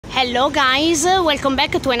Hello guys, welcome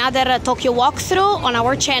back to another Tokyo walkthrough on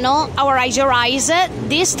our channel, Our Eyes, Your Eyes.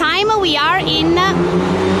 This time we are in...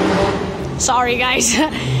 Sorry guys.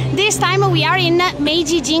 This time we are in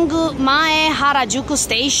Meiji-Jingumae Harajuku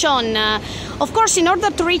station. Of course, in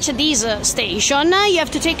order to reach this station, you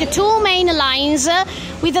have to take two main lines.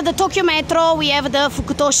 With the Tokyo Metro, we have the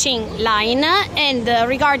Fukutoshin line, and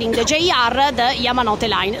regarding the JR, the Yamanote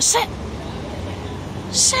line.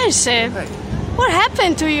 Sensei, what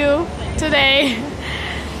happened to you today?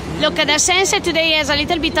 Look, the sensei today has a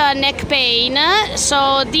little bit neck pain,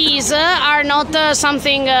 so these are not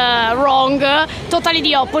something wrong, totally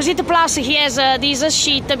the opposite. Plus he has this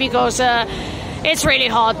sheet because it's really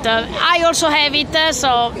hot. I also have it,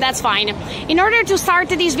 so that's fine. In order to start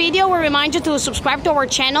this video, we remind you to subscribe to our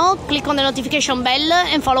channel, click on the notification bell,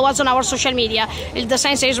 and follow us on our social media. The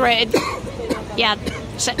sensei is ready. Yeah.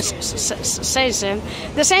 Sensei.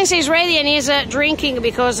 The sensei is ready and is drinking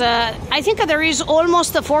because I think there is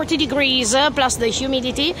almost 40 degrees plus the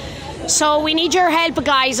humidity. So we need your help,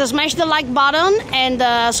 guys. Smash the like button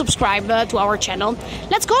and subscribe to our channel.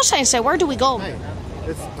 Let's go, Sensei. Where do we go?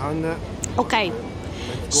 It's done. Okay.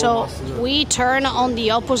 So we turn on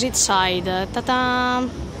the opposite side. Ta-da!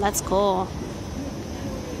 Let's go.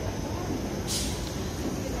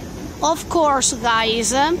 Of course,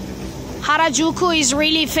 guys. Harajuku is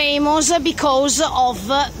really famous because of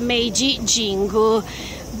Meiji-Jingu.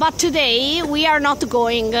 But today we are not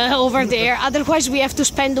going over there, otherwise we have to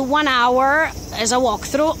spend 1 hour as a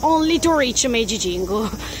walkthrough only to reach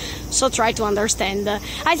Meiji-Jingu. So try to understand.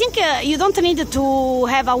 I think you don't need to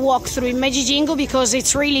have a walkthrough in Meiji-Jingu because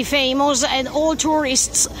it's really famous and all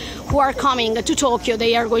tourists who are coming to Tokyo,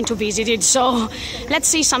 they are going to visit it. So let's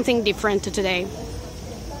see something different today.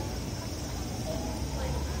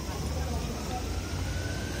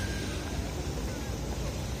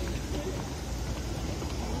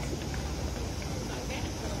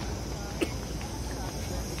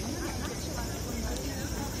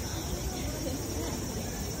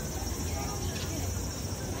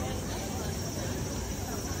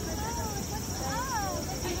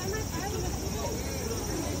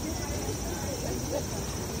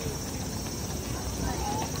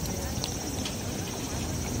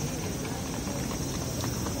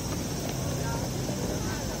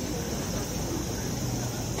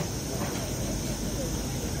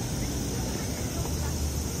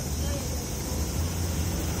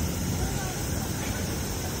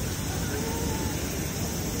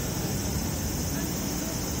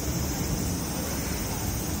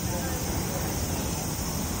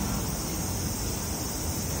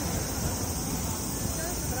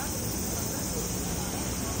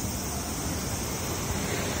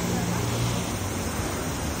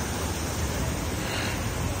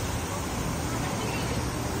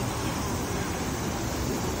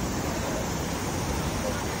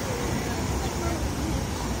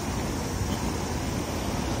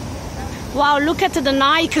 Wow, look at the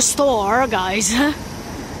Nike store, guys.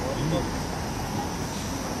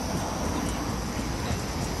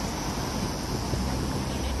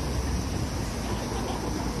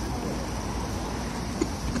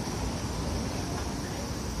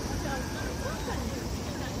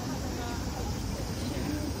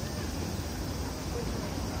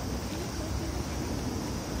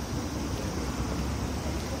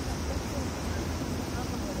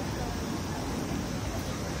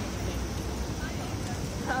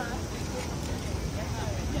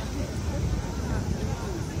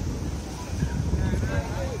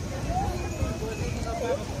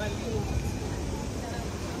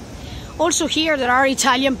 Also here there are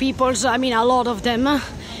Italian people, I mean a lot of them,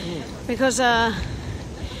 because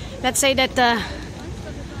let's say that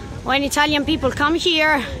when Italian people come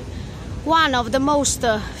here, one of the most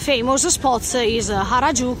famous spots is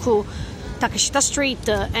Harajuku, Takeshita Street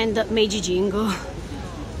and Meiji-Jingu.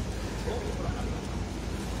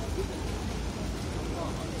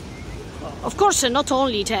 Of course, not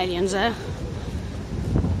only Italians.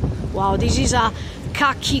 Wow, this is a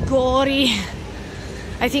kakigori.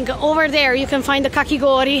 I think over there you can find the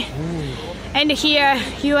kakigori. And here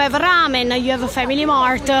you have ramen, you have a Family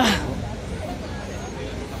Mart.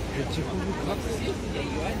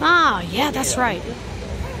 Ah, yeah, that's right.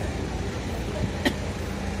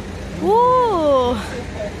 Ooh,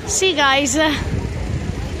 see guys.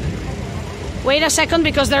 Wait a second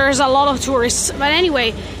because there's a lot of tourists. But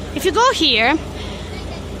anyway, if you go here,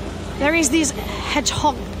 there is this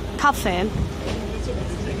hedgehog cafe.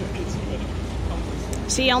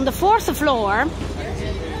 See, on the 4th floor,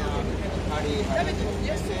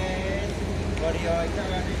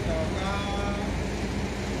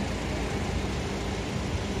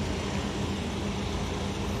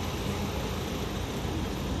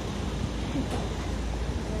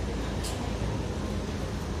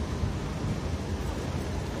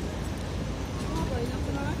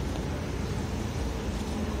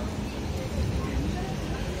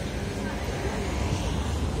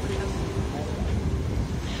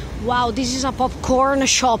 Wow, this is a popcorn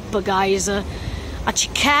shop, guys. A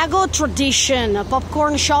Chicago tradition,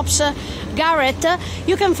 popcorn shops. Garrett,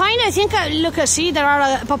 you can find, I think, look, see, there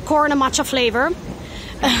are popcorn matcha flavor.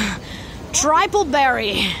 Triple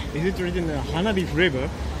berry. Is it written hanabi flavor?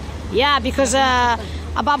 Yeah, because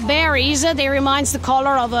about berries, they reminds the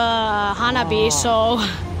color of hanabi, so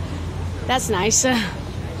that's nice.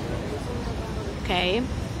 Okay.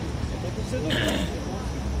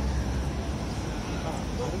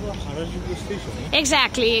 Harajuku station.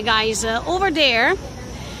 Exactly, guys. Over there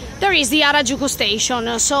is the Harajuku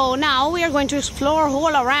station. So now we are going to explore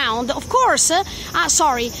all around. Of course,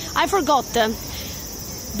 sorry, I forgot.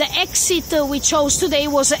 The exit we chose today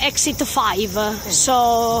was exit 5.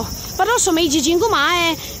 So, but also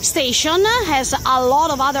Meiji-Jingumae station has a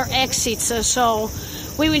lot of other exits. So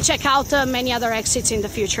we will check out many other exits in the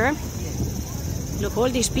future. Look, all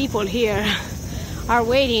these people here are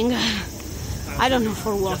waiting. I don't know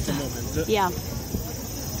for what. Yeah.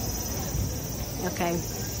 Okay.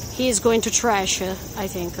 He is going to trash, I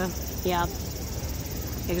think. Yeah.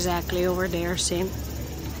 Exactly, over there, see?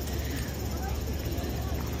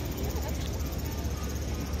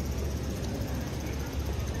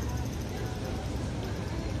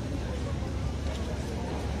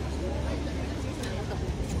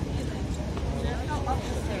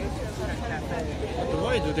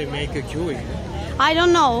 Why do they make a queuing? I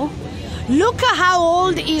don't know. Look at how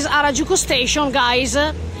old is Harajuku station, guys.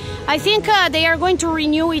 I think they are going to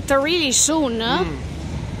renew it really soon.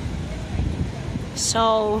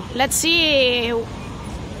 So let's see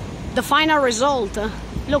the final result.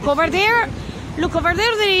 Look over there. Look over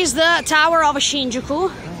there. There is the Tower of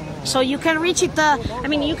Shinjuku. So you can reach it. I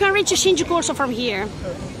mean, you can reach Shinjuku also from here.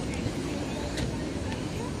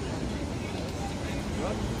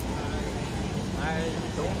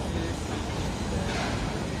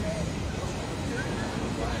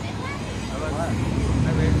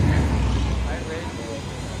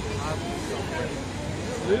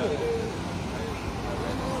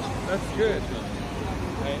 That's good.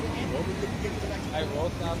 I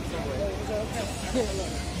wrote down somewhere.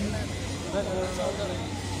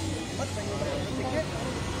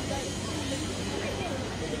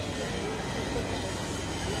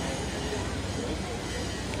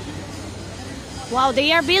 Wow,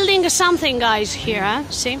 they are building something, guys, here, huh?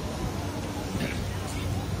 See?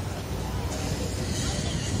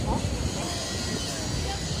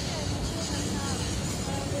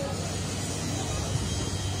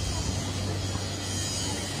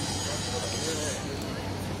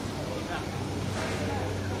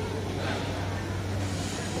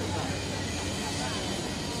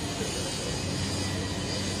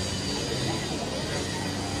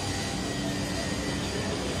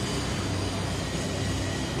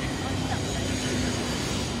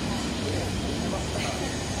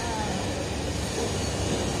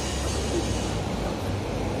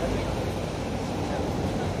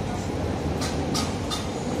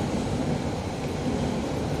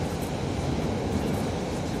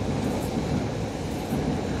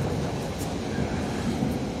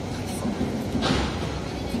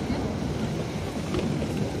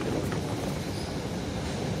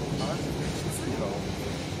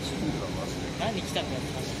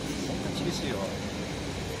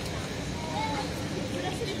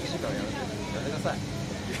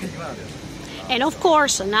 And of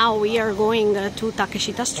course, now we are going to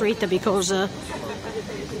Takeshita Street because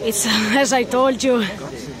it's, as I told you,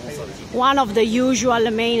 one of the usual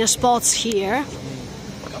main spots here.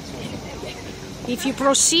 If you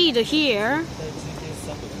proceed here,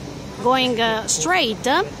 going straight,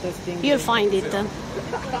 you'll find it.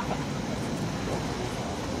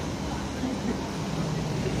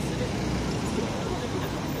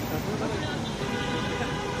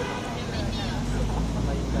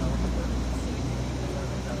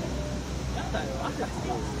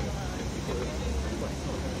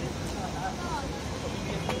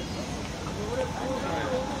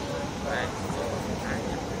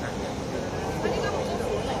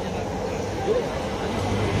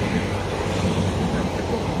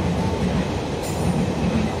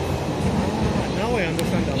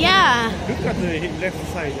 Yeah. Look at the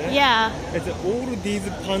left side. Yeah. It's all these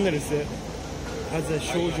panels has a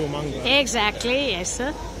shoujo manga. Exactly. Yes.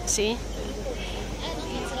 See.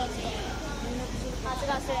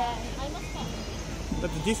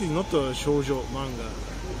 But this is not a shoujo manga.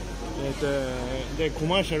 The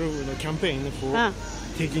commercial campaign for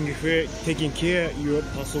taking care your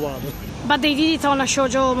password. But they did it on a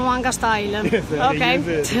shoujo manga style. Yes, okay.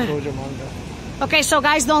 They use shoujo manga. Okay, so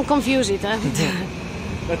guys, don't confuse it.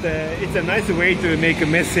 But it's a nice way to make a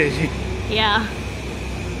message. Yeah.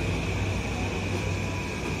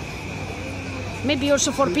 Maybe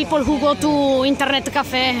also for people who go to internet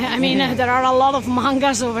cafe. I mean, there are a lot of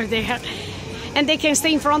mangas over there. And they can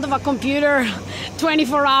stay in front of a computer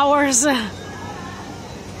 24 hours.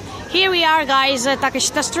 Here we are, guys, at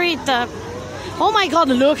Takeshita Street. Oh my god,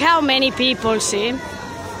 look how many people, see?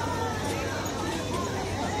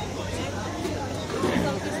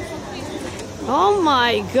 Oh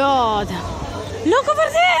my god. Look over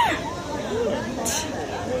there!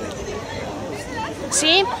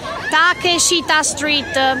 See? Takeshita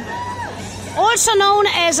Street. Also known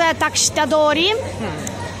as Takeshitadori.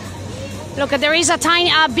 Look, there is a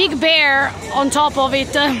big bear on top of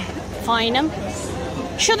it. Fine.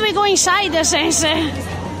 Should we go inside, sensei?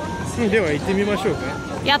 では行ってみましょうか。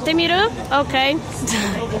やってみる? Okay.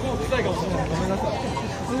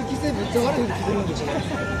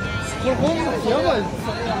 これほんまやばいです。こ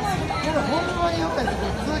れほんまにやばいです。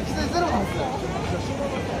通気性ゼロなんですよ。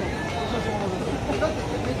だって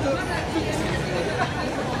めっちゃ。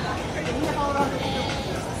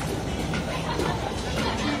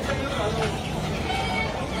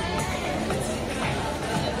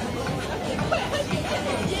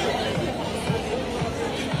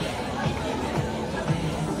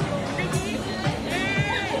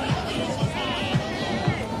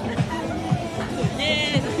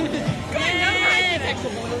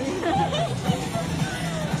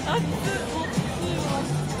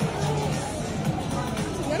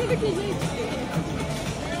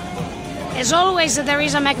As always, there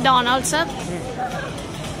is a McDonald's.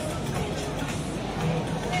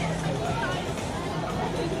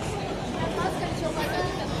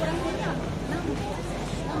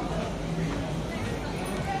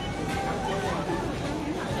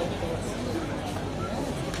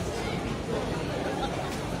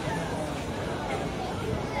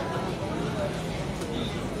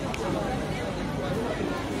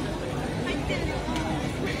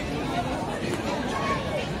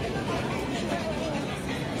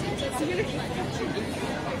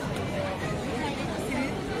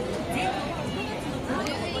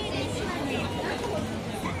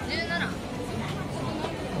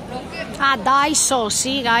 Ah, dai, so,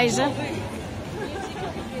 see, guys.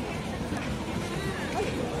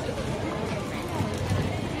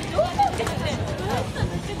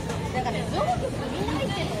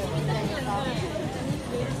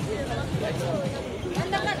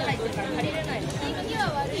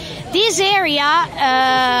 This area,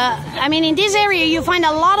 I mean, in this area you find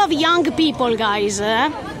a lot of young people, guys.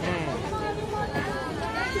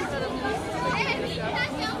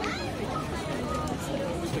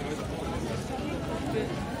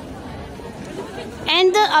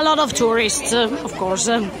 And a lot of tourists, of course.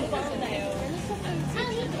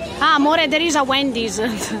 Ah, amore, there is a Wendy's.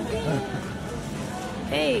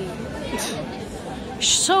 Hey,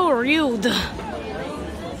 so rude.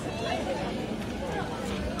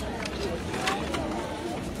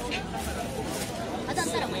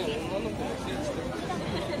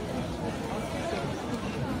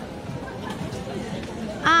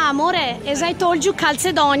 Ah, amore, as I told you,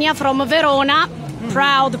 Calcedonia from Verona.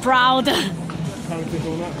 Proud, proud.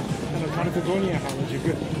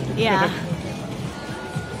 Yeah.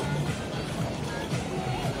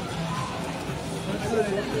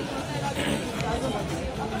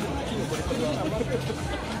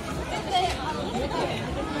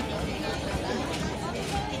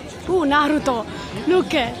 Ooh, Naruto. Look,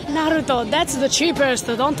 Naruto. That's the cheapest.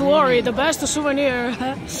 Don't worry, the best souvenir.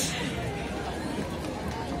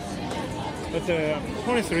 But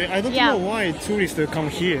honestly, I don't know why tourists come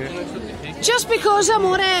here. Just because,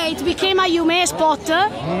 amore, it became a Yume spot.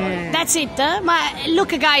 That's it. But look,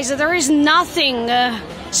 guys, there is nothing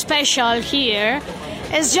special here.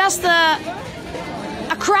 It's just a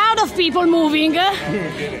crowd of people moving.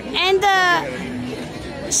 And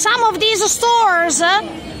some of these stores,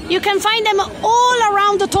 you can find them all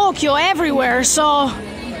around Tokyo, everywhere. So,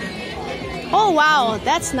 oh wow,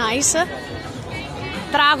 that's nice.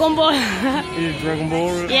 Dragon Ball. Dragon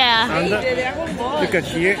Ball. Yeah. And look at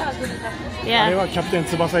here. Yeah. Captain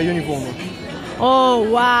Tsubasa uniform. Oh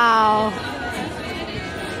wow.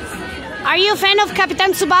 Are you a fan of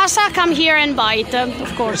Captain Tsubasa? Come here and buy it,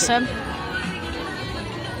 of course.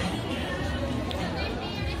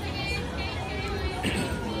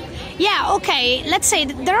 Yeah, okay, let's say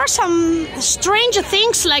there are some strange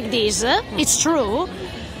things like this, it's true,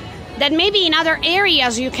 that maybe in other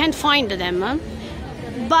areas you can't find them.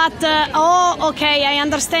 But, oh, okay, I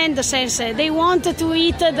understand the sense. They wanted to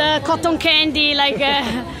eat the cotton candy, like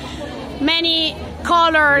many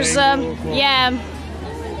colors. Yeah.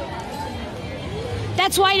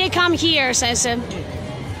 That's why they come here, Sensei.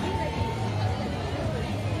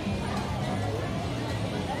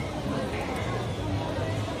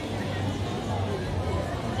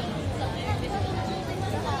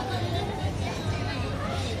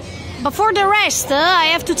 But for the rest, I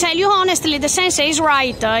have to tell you honestly, the sensei is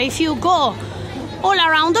right. If you go all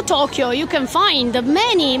around Tokyo, you can find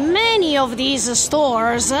many of these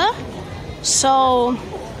stores. So,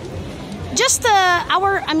 just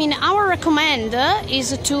our recommend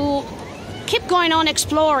is to keep going on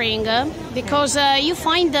exploring because you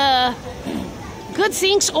find good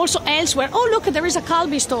things also elsewhere. Oh, look, there is a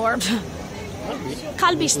Kalbi store.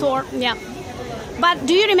 Kalbi store, yeah. But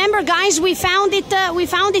do you remember, guys? We found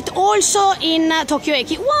it also in Tokyo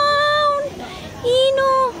Eki. Wow,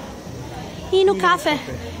 Inu cafe.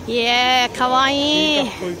 Yeah, kawaii.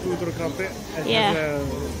 Yeah.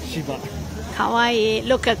 Kawaii.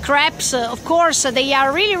 Look, crepes. Of course, they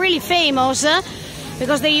are really famous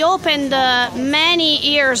because they opened many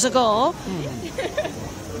years ago.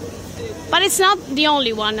 But it's not the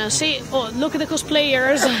only one. See, oh, look at the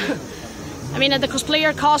cosplayers. I mean, the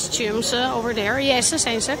cosplayer costumes over there. Yes,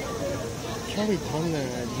 sensei. Can we turn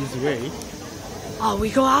this way? Oh, we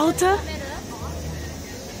go out?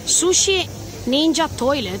 Sushi Ninja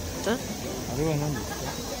Toilet.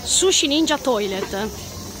 Sushi Ninja Toilet.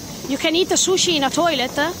 You can eat sushi in a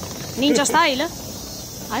toilet? Ninja style?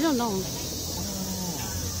 I don't know.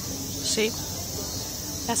 See?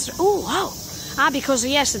 That's... Oh, wow. Ah, because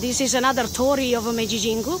yes, this is another Tori of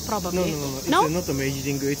Meiji-Jingu, probably. No? It's not a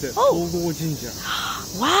Meiji-Jingu, it's a Togo Jinja.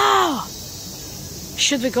 Wow!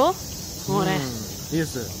 Should we go?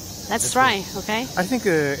 Yes. Let's try, okay? I think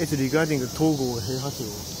it's regarding Togo Heihatsu.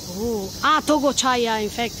 Oh. Ah, Togo Chaya, in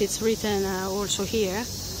fact, it's written also here.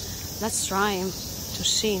 Let's try to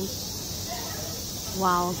see.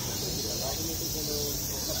 Wow.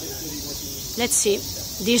 Let's see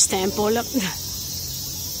this temple.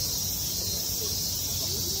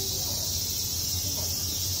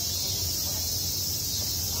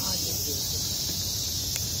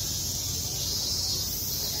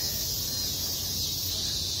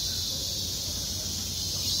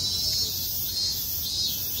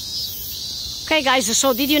 Okay, guys,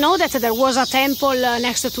 so did you know that there was a temple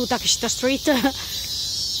next to Takeshita Street?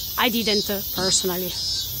 I didn't, personally.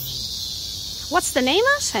 What's the name,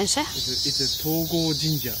 sensei? It's a Togo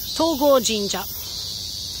Jinja. Togo Jinja.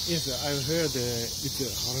 Yes, I've heard it's a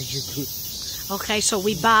Harajuku. Okay, so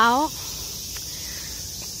we bow.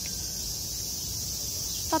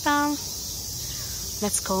 Ta-da!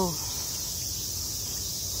 Let's go.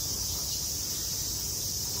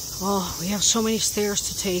 Oh, we have so many stairs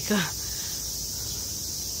to take.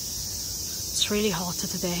 It's really hot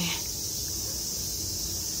today.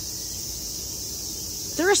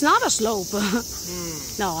 There is not a slope.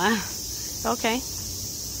 No, okay.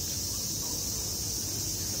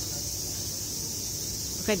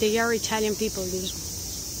 Okay, they are Italian people.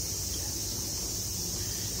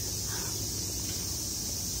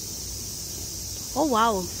 Oh,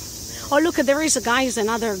 wow. Oh, look, there is, guys,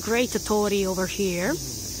 another great Tori over here.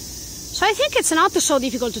 So I think it's not so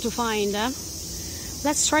difficult to find.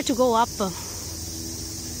 Let's try to go up.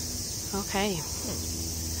 Okay.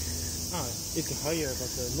 It's higher,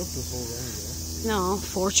 but not so long. No,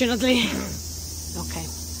 fortunately. Okay.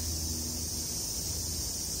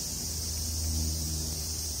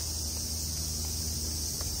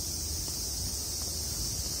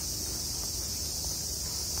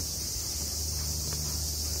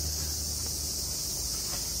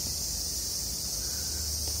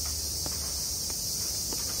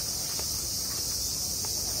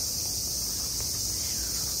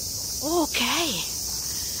 Okay.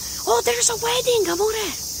 Oh, there's a wedding, amore.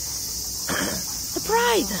 The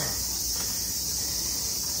bride.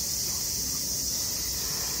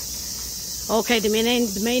 Okay, the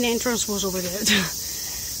main entrance was over there.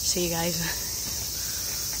 See you guys.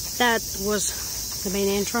 That was the main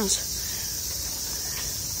entrance.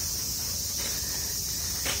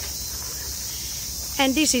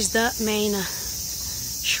 And this is the main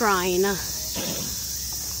shrine.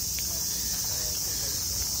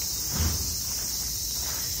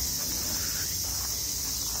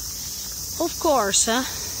 Of course,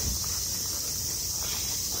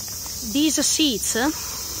 these seats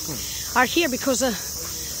are here because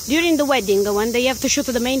during the wedding, when they have to shoot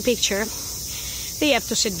the main picture, they have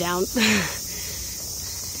to sit down.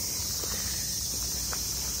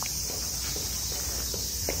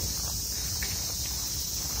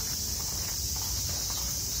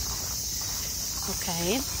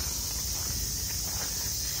 Okay.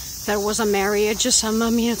 There was a marriage some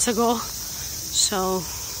minutes ago, so...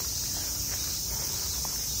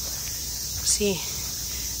 See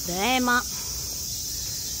the Emma,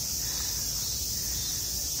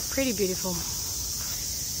 pretty beautiful.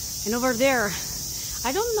 And over there,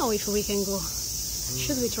 I don't know if we can go.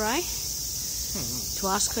 Should we try to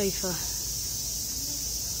ask if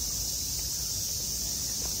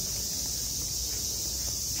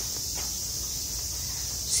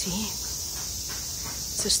see.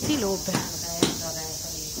 It's still open.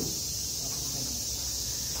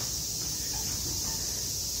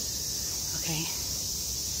 Okay.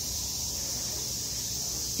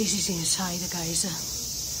 This is inside, guys.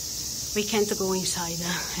 We can't go inside,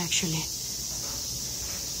 actually.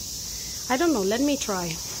 I don't know, let me try.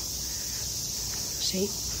 See?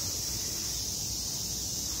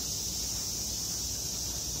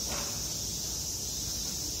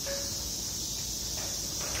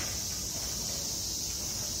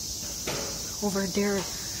 Over there,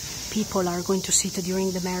 people are going to sit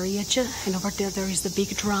during the marriage, and over there is the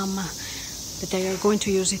big drum that they are going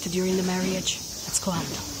to use it during the marriage. Let's go out.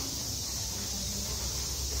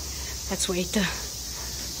 Let's wait.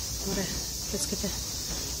 Let's get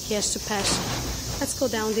he has to pass. Let's go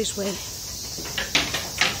down this way.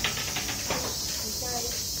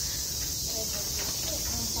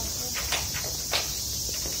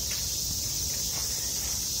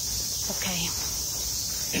 Okay.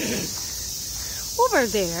 Over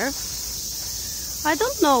there, I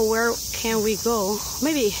don't know where can we go.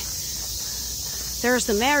 Maybe there's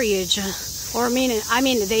the marriage, or I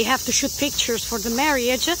mean they have to shoot pictures for the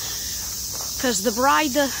marriage, because the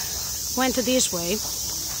bride went this way.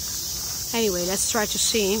 Anyway, let's try to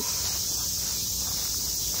see.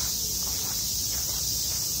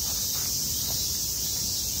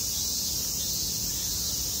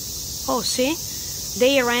 Oh, see?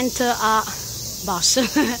 They rent a bus.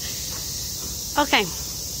 Okay,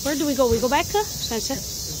 where do we go? We go back, Sensei?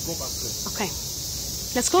 Let's go back. Okay.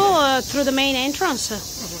 Let's go through the main entrance.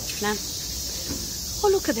 Nah. Oh,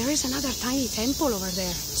 look, there is another tiny temple over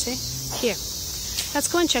there. See? Here. Let's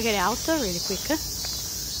go and check it out really quick.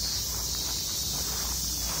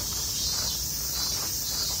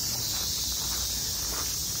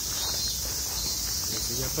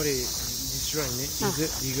 やっぱり this shrine is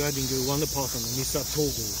regarding one person, Mr.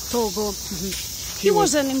 Togo. Togo. He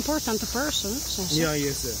was an important person. Yeah,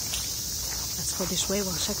 yes. Let's go this way,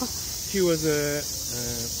 1 second. He was a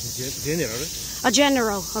general. A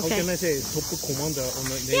general, How okay. can I say top commander on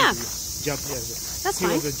the Navy? Yeah. Yes. That's He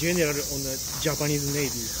fine. was a general on the Japanese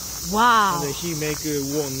Navy. Wow. And he make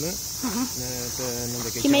won.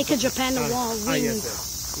 He make a Japan war win.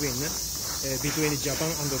 Yes, win between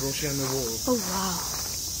Japan and the Russian war. Oh, wow.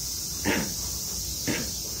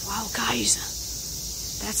 Wow, guys.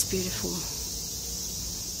 That's beautiful.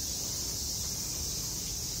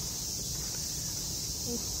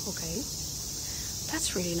 Okay.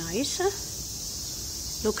 That's really nice.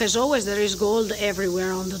 Look, as always, there is gold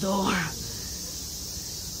everywhere on the door.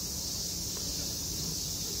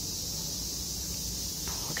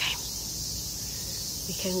 Okay.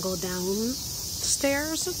 We can go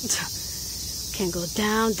downstairs. Can go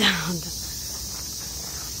down.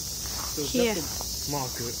 So Here. that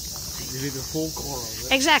mark with the 4 colors.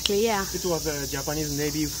 Exactly, yeah. It was a Japanese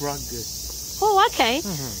Navy flag. Oh, okay.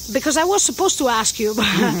 Because I was supposed to ask you, but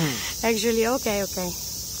actually, okay.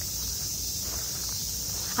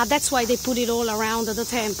 Ah, that's why they put it all around the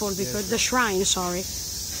temple, because the shrine, sorry.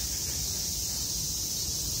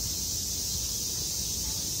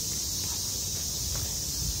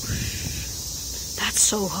 That's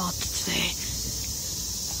so hot today.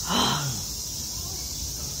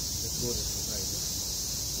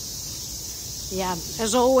 Yeah,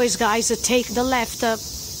 as always, guys, take the left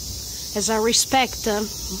as a respect. Let's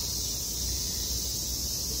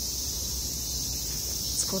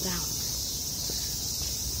go down.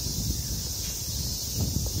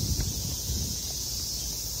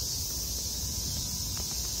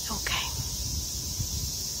 Okay.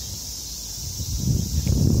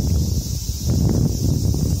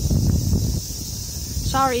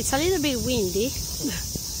 Sorry, it's a little bit windy.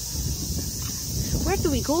 Where do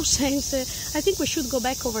we go, Saints? I think we should go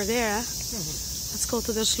back over there. Let's go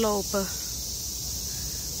to the slope.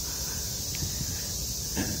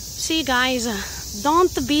 See, guys,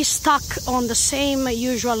 don't be stuck on the same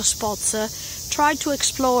usual spots. Try to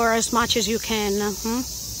explore as much as you can. And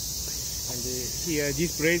here,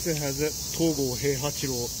 this place has a Togo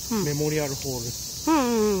Heihachiro Memorial Hall.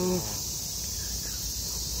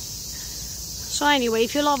 So anyway,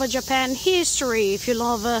 if you love Japan history, if you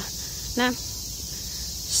love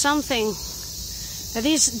something that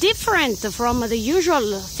is different from the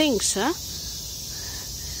usual things,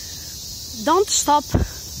 don't stop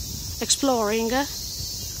exploring.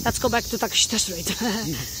 Let's go back to Takeshita Street.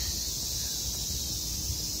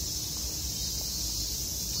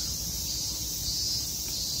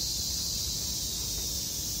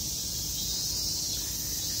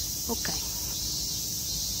 Okay.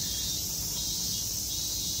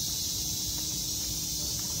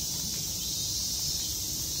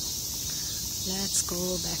 Let's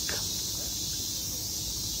go back.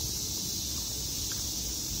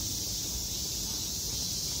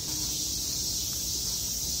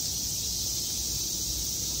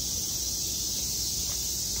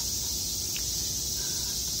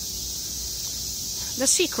 The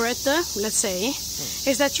secret, let's say,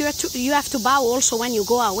 is that you have to bow also when you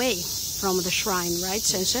go away from the shrine, right,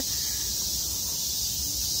 Sensei?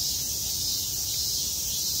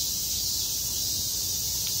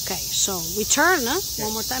 Okay, so we turn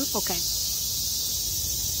one more time. Okay.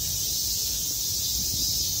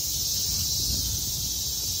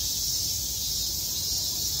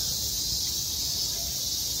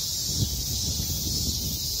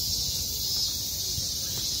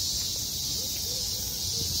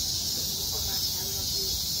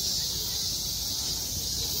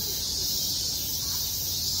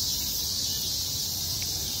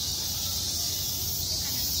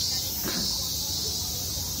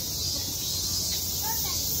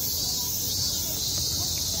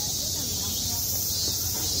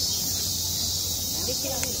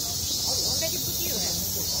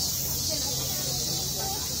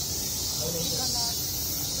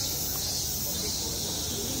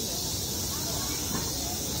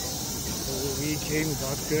 We came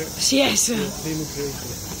back. Yes. Same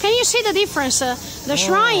place. Can you see the difference? The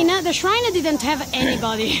shrine didn't have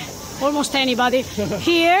anybody, almost anybody.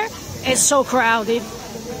 Here, it's so crowded.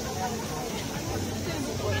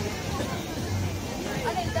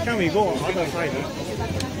 Can we go other side?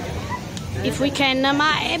 If we can,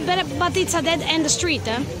 but it's a dead-end street.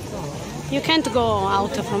 You can't go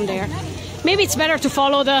out from there. Maybe it's better to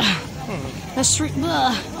follow the street.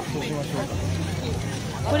 Ugh.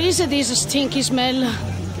 What is this stinky smell?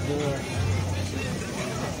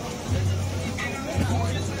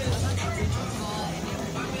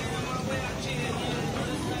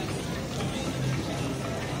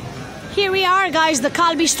 Here we are, guys, the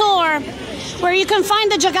Calbi store, where you can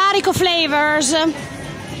find the Jagarico flavors.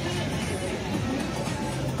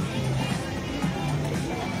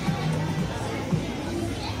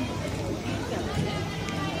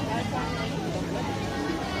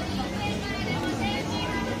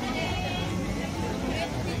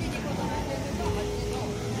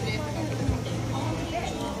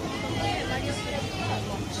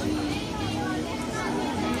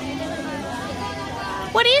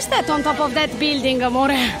 What is that on top of that building, amore?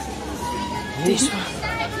 This one.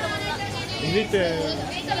 Is it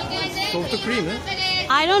soft cream?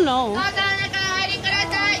 I don't know.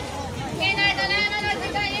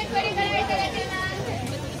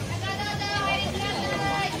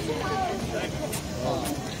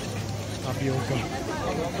 Tapioca.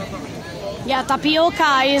 Yeah,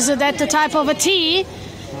 tapioca is that type of a tea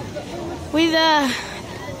with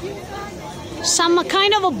some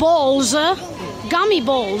kind of balls, gummy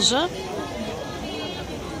balls.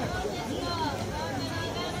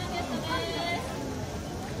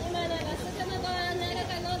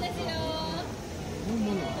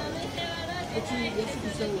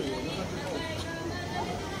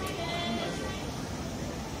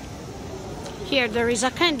 Here there is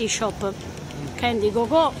a candy shop, Candy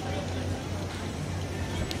Go-Go.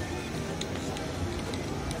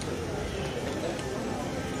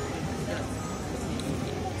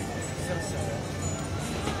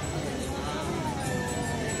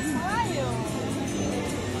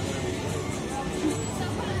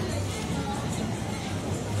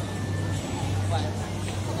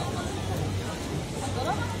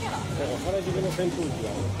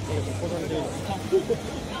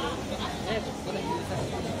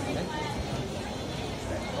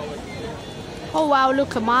 Oh wow,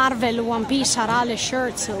 look, Marvel, One Piece, Arale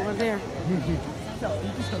shirts over there.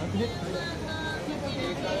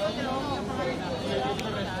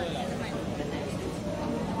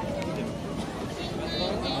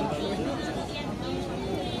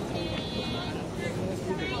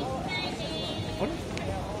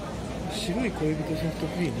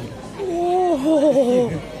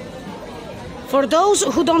 Oh. For those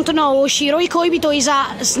who don't know, Shiroi Koibito is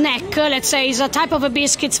a snack, let's say, is a type of a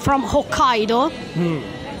biscuits from Hokkaido.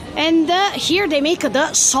 And here they make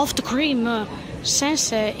the soft cream.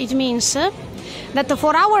 Since it means that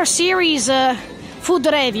for our series food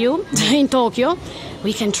review in Tokyo,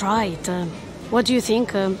 we can try it. What do you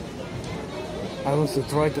think? I want to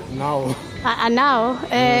try it now. Now?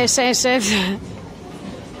 Since...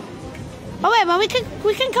 Oh, but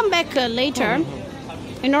we can come back later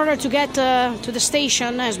in order to get to the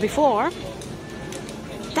station as before.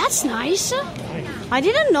 That's nice. I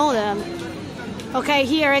didn't know that. Okay,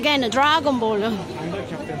 here again, Dragon Ball. Under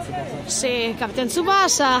Captain Tsubasa. See, Captain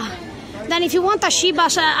Tsubasa. Then if you want a Shiba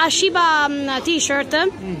t-shirt,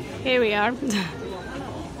 here we are.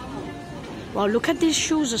 Wow, look at these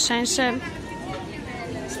shoes, Sensei.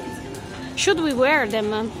 Should we wear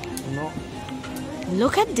them? No.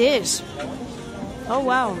 Look at this. Oh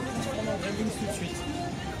wow.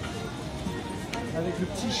 Avec le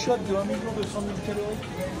petit shot de 1 200 000 calories.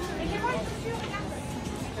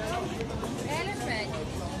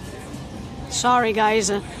 Sorry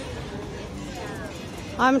guys.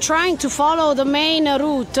 I'm trying to follow the main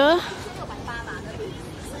route.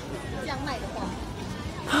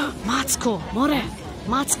 Matsuko, more.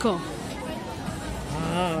 Matsuko.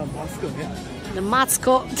 Ah, Matsuko, yeah. The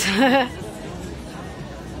Matsuko.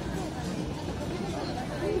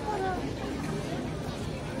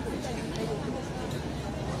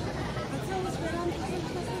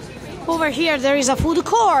 Over here there is a food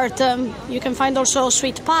court. You can find also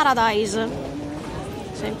Sweet Paradise.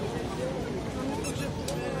 See?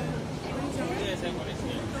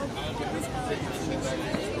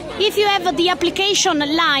 If you have the application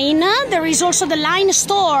Line, there is also the Line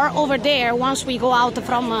store over there once we go out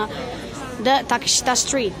from the Takeshita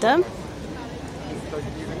Street.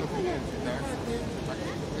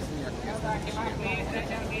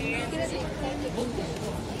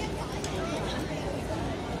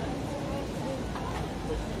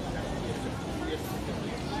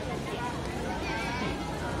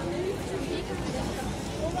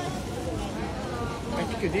 I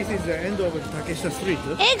think this is the end of Takeshita Street.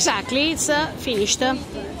 Exactly, it's finished.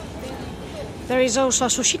 There is also a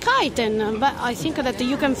sushi kaiten, but I think that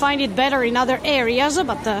you can find it better in other areas,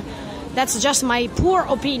 but that's just my poor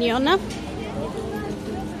opinion.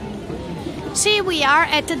 See, we are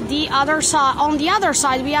at the other side. On the other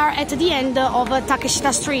side, we are at the end of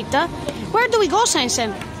Takeshita Street. Where do we go, Sensei?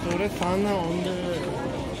 So let's find on the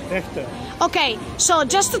left. Okay, so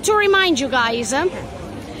just to remind you guys,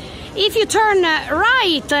 if you turn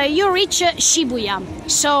right, you reach Shibuya.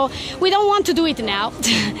 So we don't want to do it now.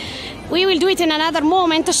 We will do it in another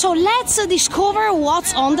moment. So let's discover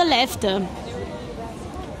what's on the left.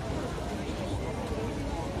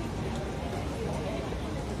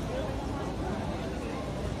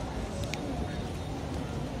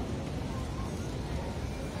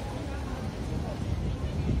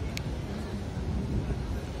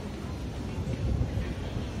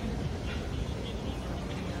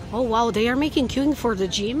 Oh wow, they are making queuing for the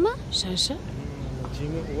gym, Sensei?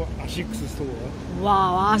 Gym or ASICS store.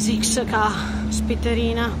 Wow, ASICS ka,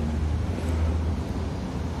 spitterina.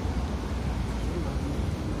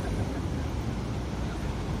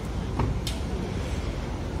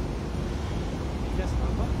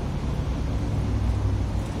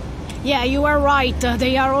 Yeah, you are right.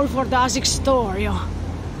 They are all for the ASICS store. Yeah.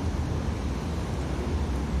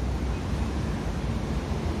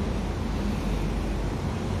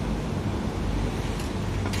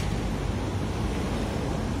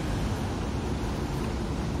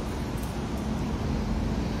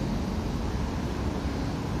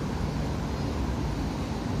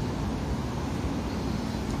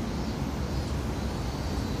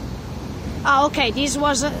 Ah, okay, this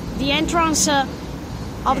was the entrance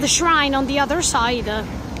of the shrine on the other side.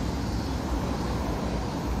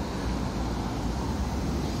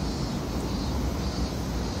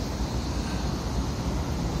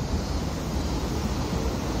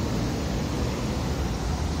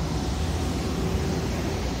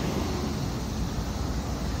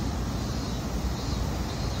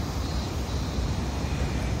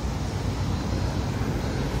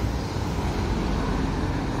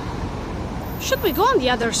 Should we go on the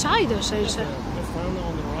other side, Sensei? Let's find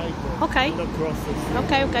on the right. Okay. The process.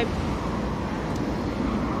 Okay, okay.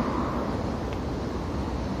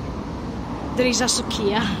 There is a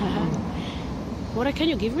sukiya. What, can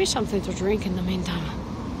you give me something to drink in the meantime?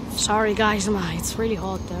 Sorry guys, it's really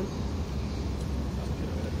hot.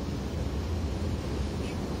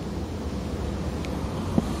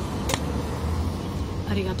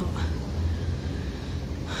 Arigato.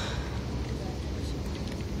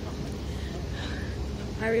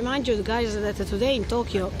 I remind you guys that today in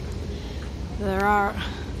Tokyo there are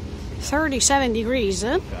 37 degrees,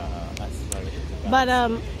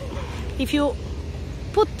 but if you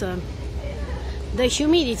put the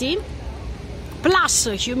humidity plus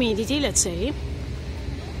humidity, let's say,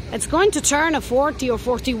 it's going to turn a 40 or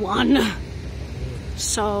 41,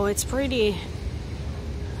 so it's pretty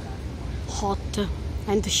hot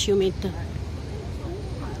and humid.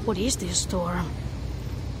 What is this store?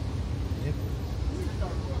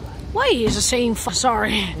 Why is it saying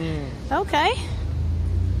sorry? Okay.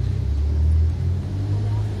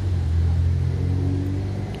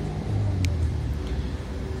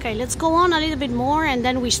 Okay, let's go on a little bit more and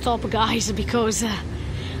then we stop, guys, because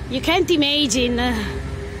you can't imagine.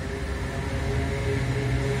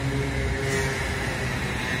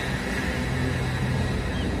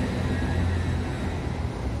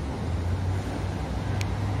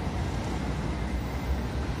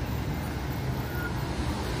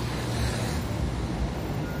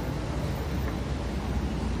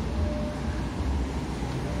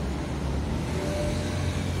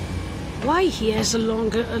 Why he has a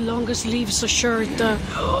longer sleeves shirt?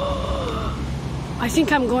 I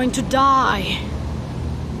think I'm going to die.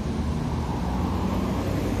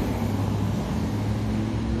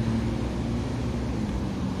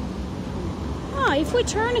 Ah, if we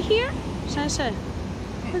turn here, Sensei,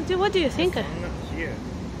 what do you think?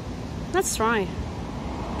 Let's try.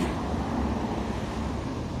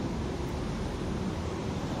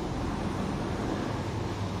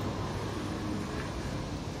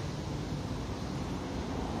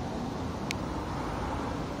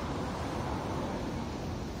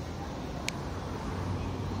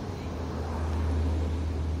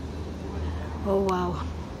 Oh wow.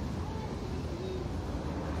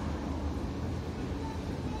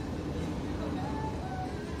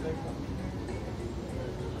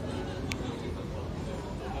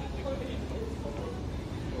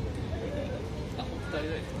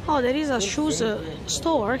 Oh, there is a shoes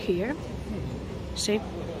store here. See?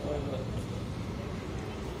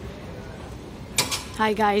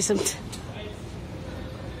 Hi guys.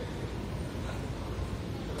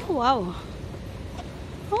 Oh wow.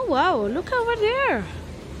 Oh wow, look over there.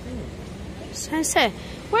 Sensei,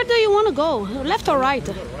 where do you want to go? Left or right?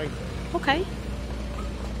 Okay.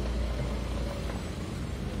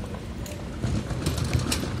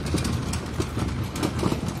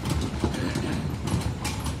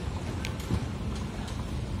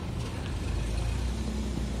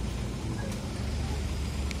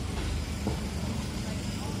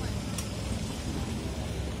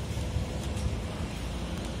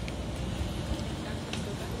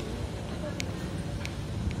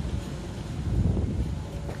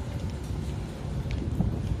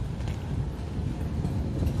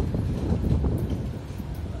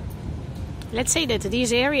 Let's say that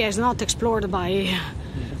this area is not explored by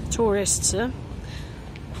tourists.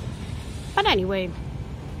 But anyway,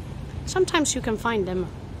 sometimes you can find them.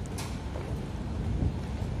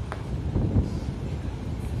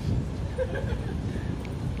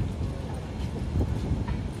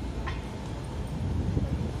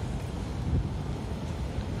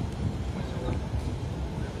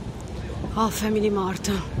 Oh, Family Mart.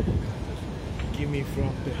 Give me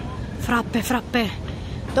frappe. Frappe, frappe.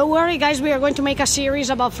 Don't worry, guys, we are going to make a series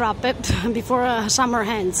about frappe before summer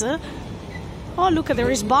ends. Oh, look, there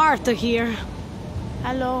is Bart here.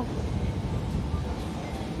 Hello.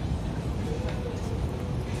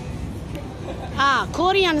 Ah,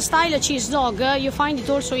 Korean style cheese dog. You find it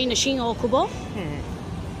also in Shin Okubo.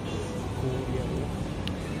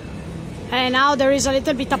 And now there is a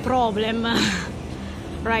little bit of problem.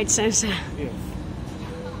 Right, Sensei? Yes.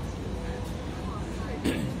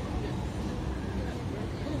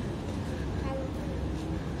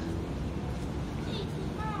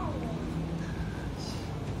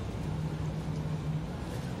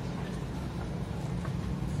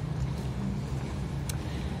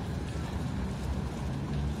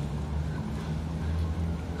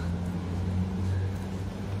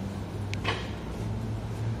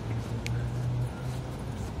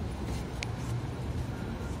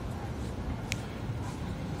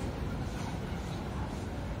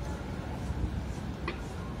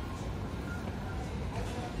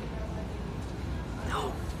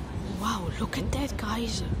 Wow, look at that,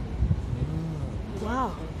 guys.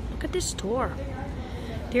 Wow, look at this store.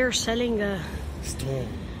 They're selling Stone.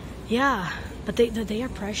 yeah, but they are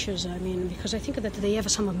precious. I mean, because I think that they have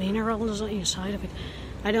some minerals inside of it.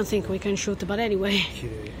 I don't think we can shoot, but anyway.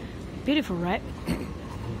 Beautiful, right?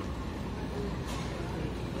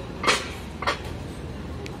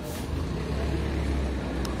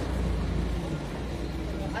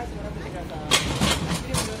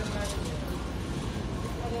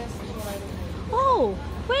 Oh,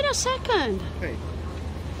 wait a second. Hey.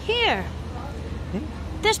 Here.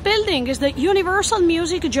 This building is the Universal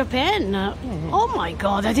Music Japan. Oh my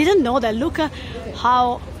god, I didn't know that. Look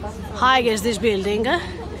how high is this building.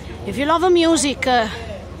 If you love music,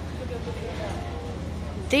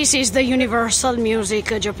 this is the Universal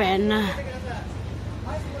Music Japan.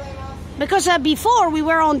 Because before we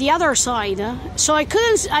were on the other side, so I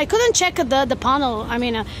couldn't check the panel. I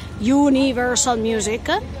mean, Universal Music.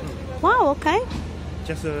 Wow, okay.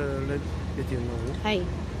 Just let you know. Hey.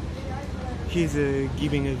 He's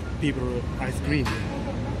giving people ice cream.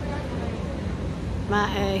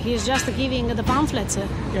 He's just giving the pamphlets.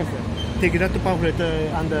 Yes, take that pamphlet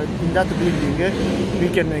and in that building we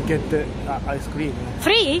can get ice cream.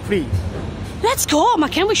 Free? Free. Let's go! Ma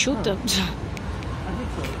can we shoot?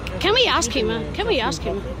 Can we ask him? Can we ask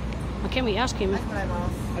him? Can we ask him?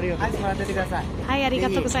 Hi,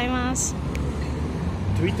 arigatou gozaimasu.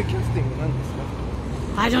 Tweet casting なんですか?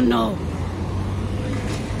 I don't know.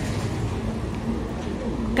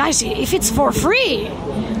 Guys, if it's for free,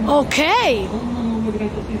 okay.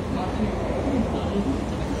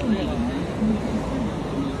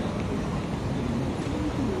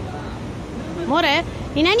 More,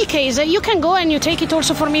 in any case, you can go and you take it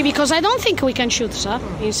also for me because I don't think we can shoot, sir,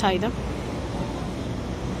 inside.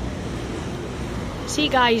 See,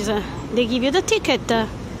 guys, they give you the ticket. The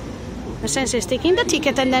sensei is taking the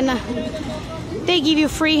ticket and then they give you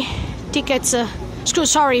free tickets.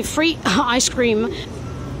 Free ice cream.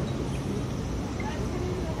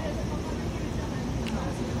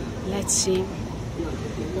 Let's see.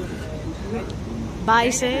 Bye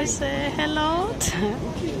says hello.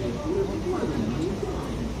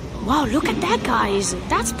 Wow, look at that, guys.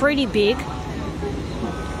 That's pretty big.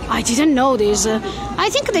 I didn't know this. I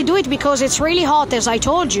think they do it because it's really hot, as I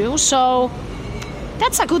told you. So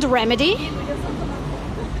that's a good remedy.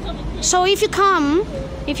 So if you come,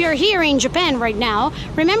 if you're here in Japan right now,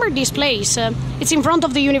 remember this place. It's in front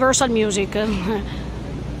of the Universal Music.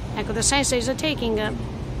 Ecco, the sensei is taking...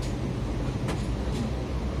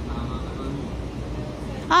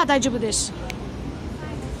 daijoubu desu.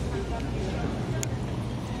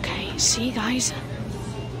 Okay, see, guys?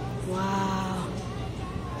 Wow.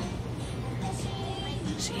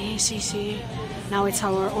 See. Now it's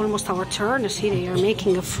almost our turn. See, they are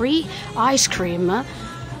making a free ice cream.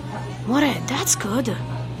 That's good.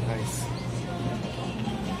 Nice.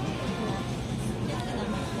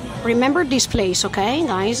 Remember this place, okay,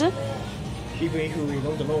 guys? Even if we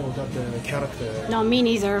don't know that character. No, me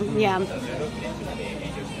neither. Yeah.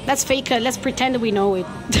 Let's fake it. Let's pretend we know it.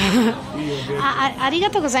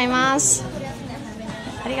 Arigatou gozaimasu.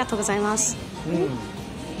 Arigatou gozaimasu.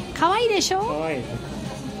 Kawaii desho? Kawaii.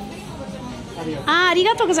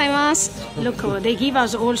 Arigatou gozaimasu. Look, they give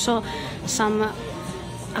us also some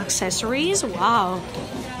accessories. Wow.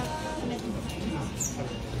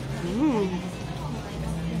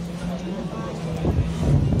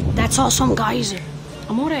 That's awesome, guys.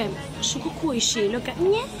 Amore, sugoku oishii. Look at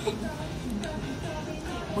me.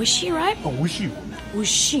 Oishii, right? Oh, oishii.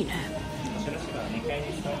 Oishii.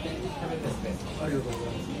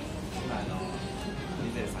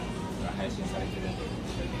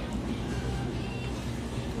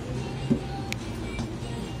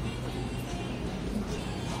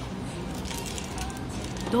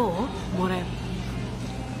 Do? More.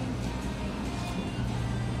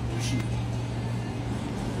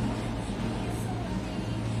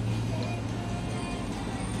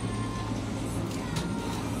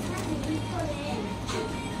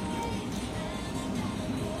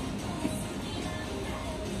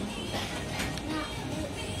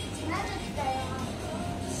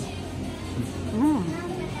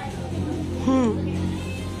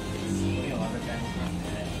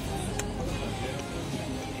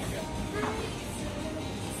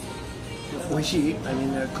 Oishii. I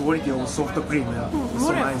mean, quality of soft cream.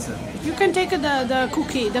 So nice. You can take the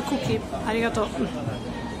cookie. Arigato.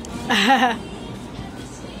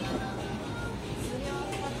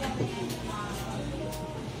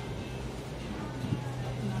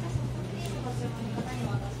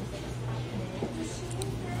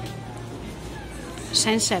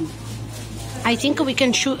 Sensei, I think we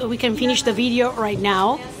can finish the video right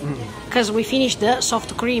now because we finished the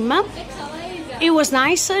soft cream. It was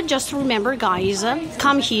nice. Just remember, guys,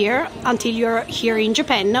 come here until you're here in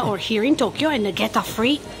Japan or here in Tokyo and get a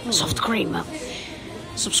free soft cream.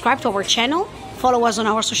 Subscribe to our channel, follow us on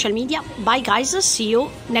our social media. Bye, guys. See you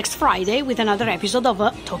next Friday with another episode of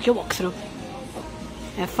Tokyo Walkthrough.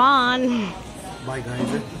 Have fun. Bye,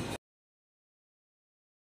 guys.